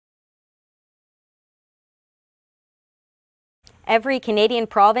Every Canadian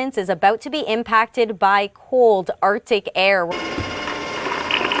province is about to be impacted by cold Arctic air.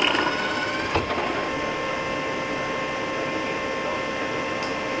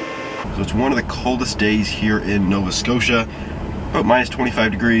 So it's one of the coldest days here in Nova Scotia. About minus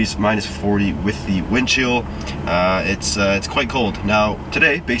 25 degrees, minus 40 with the wind chill. It's quite cold. Now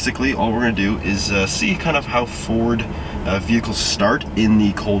today, basically, all we're going to do is see kind of how Ford vehicles start in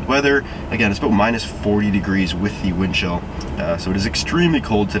the cold weather. Again, it's about minus 40 degrees with the wind chill. So it is extremely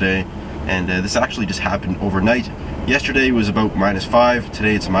cold today, and this actually just happened overnight. Yesterday was about minus 5,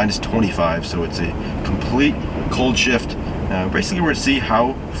 today it's minus 25, so it's a complete cold shift. Basically, we're going to see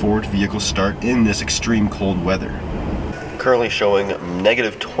how Ford vehicles start in this extreme cold weather. Currently showing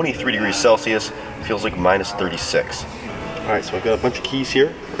negative 23 degrees Celsius, feels like minus 36. Alright, so I've got a bunch of keys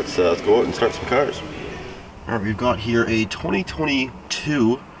here. Let's go out and start some cars. Alright, we've got here a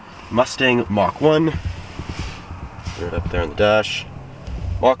 2022 Mustang Mach 1. Right up there on the dash.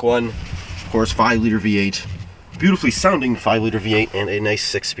 Mach 1, of course, 5-liter V8. Beautifully sounding 5-liter V8 and a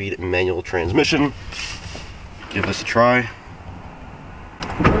nice 6-speed manual transmission. Give this a try.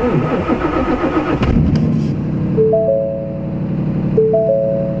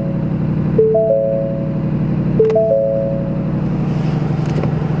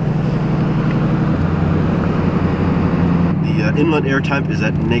 Inlet air temp is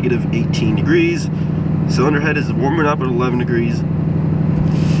at negative 18 degrees. Cylinder head is warming up at 11 degrees.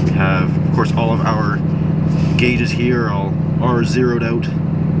 We have, of course, all of our gauges here are zeroed out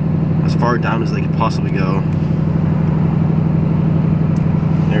as far down as they could possibly go.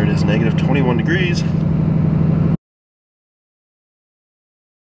 There it is, negative 21 degrees.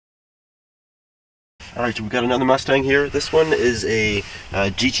 Alright, so we've got another Mustang here. This one is a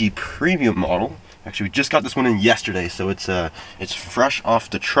GT Premium model. Actually, we just got this one in yesterday, so it's fresh off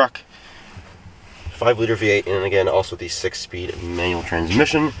the truck. 5-liter V8, and again, also the 6-speed manual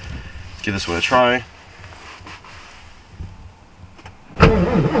transmission. Let's give this one a try.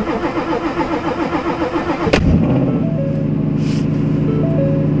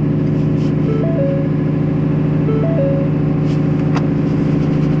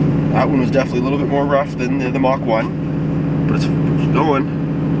 That one was definitely a little bit more rough than the Mach 1, but it's going.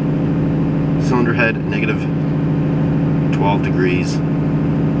 Cylinder head, negative 12 degrees.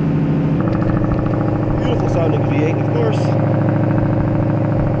 Beautiful sounding V8, of course.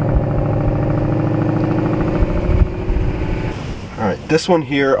 Alright, this one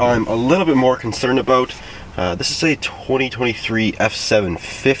here I'm a little bit more concerned about. This is a 2023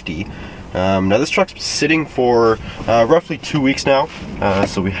 F750. Now this truck's sitting for roughly 2 weeks now,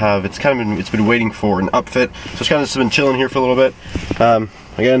 so it's been waiting for an upfit. So it's kind of just been chilling here for a little bit.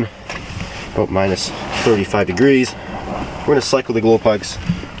 Again, about minus 35 degrees. We're going to cycle the glow plugs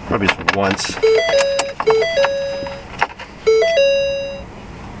probably just once.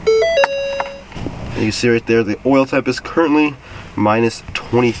 And you can see right there the oil temp is currently minus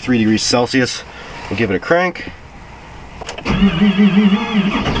 23 degrees Celsius. We'll give it a crank.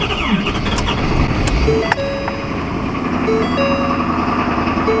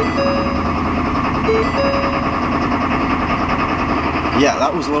 Yeah,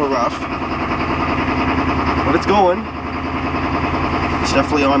 that was a little rough, but it's going. It's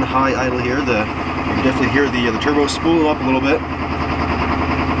definitely on high idle here. You can definitely hear the turbo spooling up a little bit.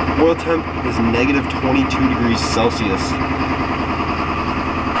 Oil temp is negative 22 degrees Celsius.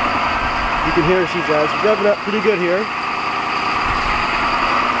 You can hear she's revving up pretty good here.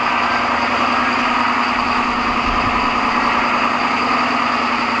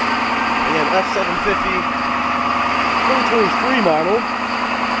 Again, F750. 2023 model.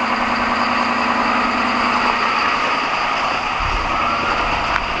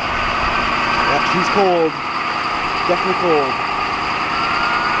 Yeah, she's cold. Definitely cold.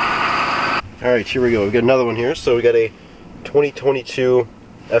 Alright, here we go. We've got another one here. So we got a 2022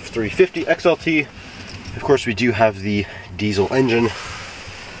 F350 XLT. Of course, we do have the diesel engine.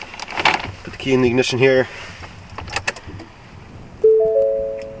 Put the key in the ignition here.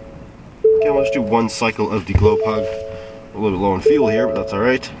 Okay, we'll just do one cycle of the glow plug. A little bit low on fuel here, but that's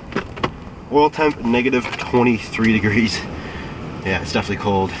alright. Oil temp, negative 23 degrees. Yeah, it's definitely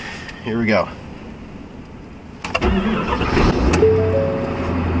cold. Here we go.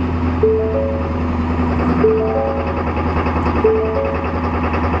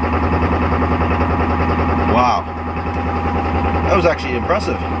 Wow. That was actually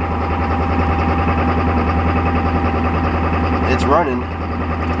impressive. It's running.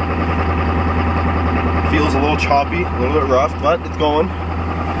 Feels a little choppy, a little bit rough, but it's going.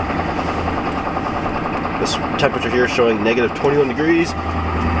 This temperature here is showing negative 21 degrees.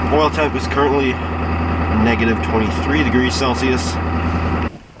 Oil temp is currently negative 23 degrees Celsius.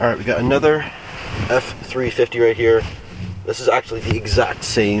 Alright, we got another F350 right here. This is actually the exact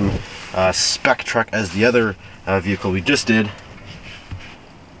same spec truck as the other vehicle we just did.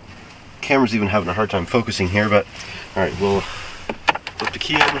 Camera's even having a hard time focusing here, but alright, we'll flip the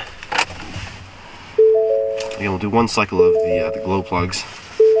key in. Again, we'll do one cycle of the glow plugs.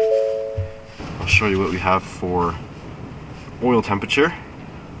 I'll show you what we have for oil temperature.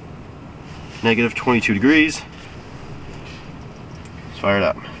 Negative 22 degrees. Let's fire it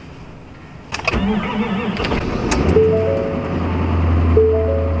up.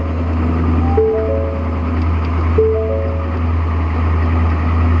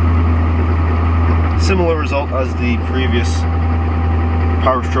 Similar result as the previous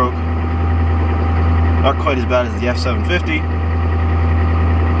Power Stroke. Not quite as bad as the F750.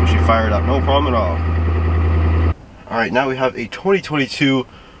 We should fire it up, no problem at all. Alright, now we have a 2022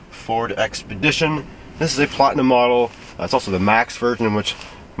 Ford Expedition. This is a Platinum model. It's also the Max version, which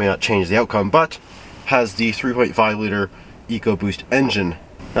may not change the outcome, but has the 3.5 liter EcoBoost engine.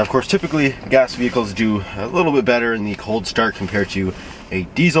 Now, of course, typically gas vehicles do a little bit better in the cold start compared to a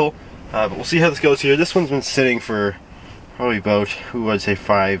diesel, but we'll see how this goes here. This one's been sitting for probably about, I'd say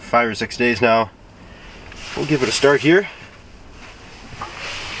five or 6 days now. We'll give it a start here.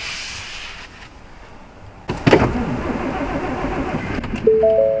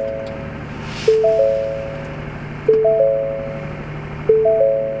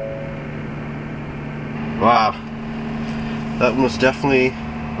 Wow, that one was definitely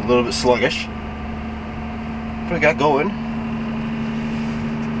a little bit sluggish, but it got going.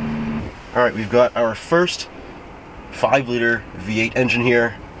 Alright, we've got our first 5 liter V8 engine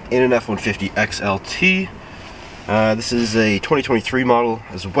here in an F-150 XLT. This is a 2023 model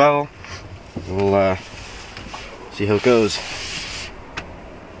as well. We'll see how it goes.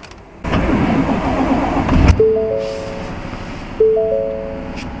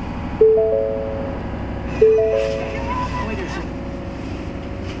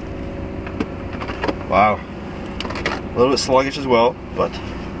 Wow, a little bit sluggish as well, but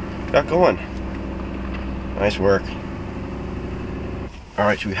got going. Nice work.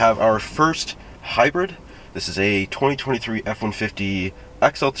 Alright, so we have our first hybrid. This is a 2023 F-150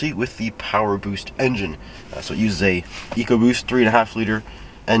 XLT with the Power Boost engine. So it uses a EcoBoost 3.5 liter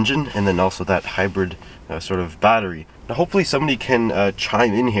engine and then also that hybrid sort of battery. Now hopefully somebody can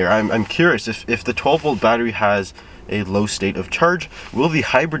chime in here. I'm curious if the 12 volt battery has a low state of charge, will the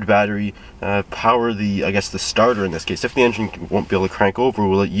hybrid battery power the, I guess, the starter in this case? If the engine won't be able to crank over,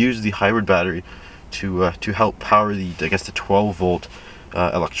 will it use the hybrid battery to help power the, I guess, the 12 volt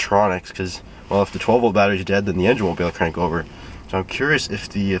electronics? Because, well, if the 12 volt battery is dead, then the engine won't be able to crank over. So I'm curious if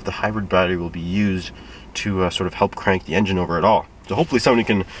the hybrid battery will be used to sort of help crank the engine over at all. So hopefully somebody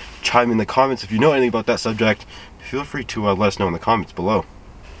can chime in the comments. If you know anything about that subject, feel free to let us know in the comments below.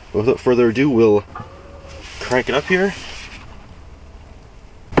 But without further ado, we'll crank it up here.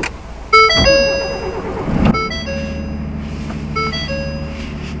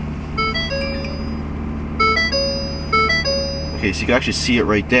 Okay, so you can actually see it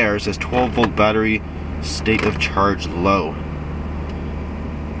right there. It says 12 volt battery, state of charge low.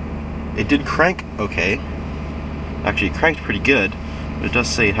 It did crank okay. Actually, it cranked pretty good, but it does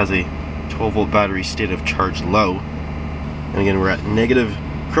say it has a 12 volt battery, state of charge low. And again, we're at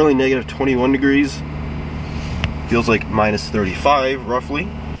currently negative 21 degrees. Feels like minus 35 roughly.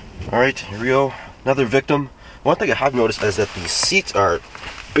 Alright, here we go. Another victim. One thing I have noticed is that the seats are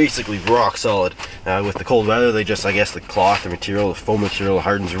basically rock solid. With the cold weather, they just, I guess, the cloth, the material, the foam material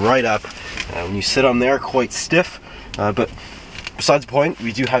hardens right up. When you sit on there, quite stiff. But besides the point,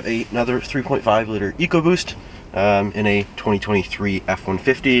 we do have another 3.5 liter EcoBoost in a 2023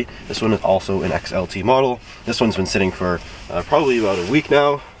 F-150. This one is also an XLT model. This one's been sitting for probably about a week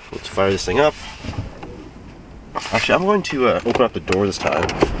now. Let's fire this thing up. Actually, I'm going to open up the door this time.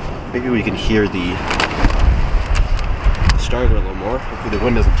 Maybe we can hear the starter a little more. Hopefully the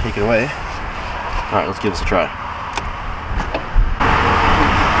wind doesn't take it away. Alright, let's give this a try.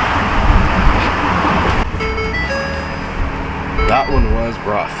 That one was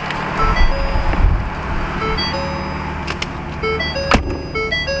rough.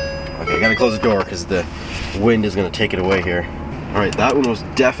 Okay, I gotta close the door because the wind is gonna take it away here. Alright, that one was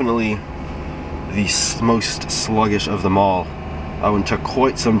definitely the most sluggish of them all. That one took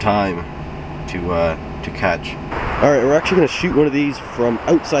quite some time to catch. Alright, we're actually going to shoot one of these from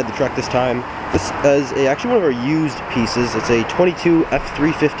outside the truck this time. This is actually one of our used pieces. It's a 22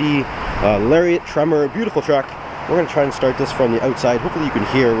 F350 Lariat Tremor, beautiful truck. We're going to try and start this from the outside. Hopefully you can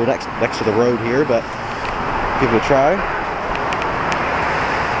hear. We're next to the road here, but give it a try.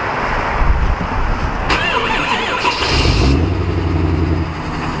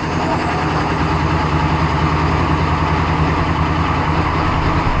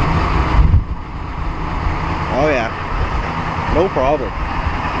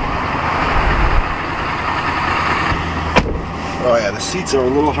 Oh yeah, the seats are a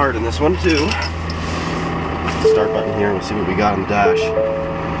little hard in this one too. Start button here and we'll see what we got on the dash.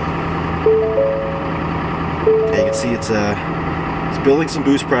 Yeah, you can see it's building some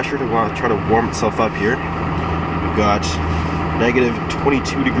boost pressure to try to warm itself up here. We've got negative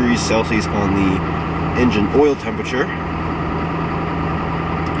 22 degrees Celsius on the engine oil temperature.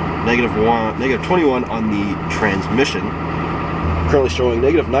 Negative 21 on the transmission. Currently showing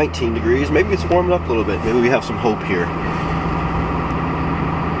negative 19 degrees. Maybe it's warmed up a little bit. Maybe we have some hope here.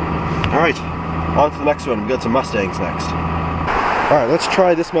 Alright, on to the next one. We've got some Mustangs next. Alright, let's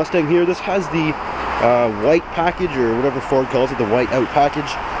try this Mustang here. This has the white package, or whatever Ford calls it, the white out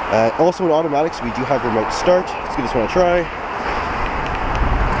package. Also in automatics, we do have remote start. Let's give this one a try.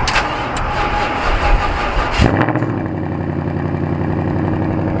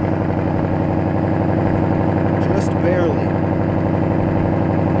 Just barely.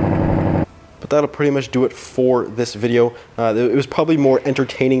 But that'll pretty much do it for this video. It was probably more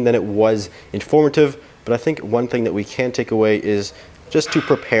entertaining than it was informative, but I think one thing that we can take away is just to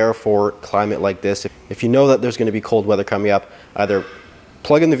prepare for climate like this. If you know that there's going to be cold weather coming up, either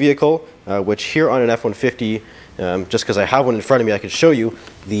plug in the vehicle, which here on an F-150, just because I have one in front of me, I could show you,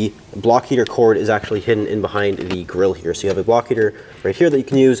 the block heater cord is actually hidden in behind the grill here. So you have a block heater right here that you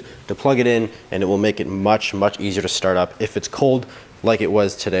can use to plug it in, and it will make it much, much easier to start up if it's cold like it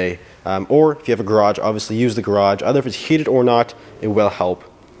was today. Or if you have a garage, obviously use the garage. Either if it's heated or not, it will help.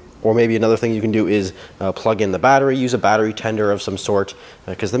 Or maybe another thing you can do is plug in the battery, use a battery tender of some sort,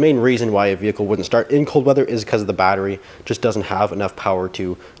 because the main reason why a vehicle wouldn't start in cold weather is because the battery just doesn't have enough power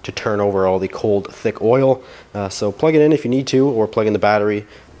to turn over all the cold, thick oil. So plug it in if you need to, or plug in the battery.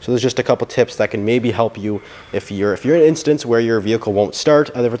 So there's just a couple tips that can maybe help you if you're in an instance where your vehicle won't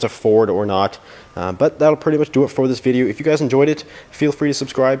start, either if it's a Ford or not. But that'll pretty much do it for this video. If you guys enjoyed it, feel free to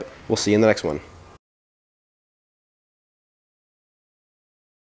subscribe. We'll see you in the next one.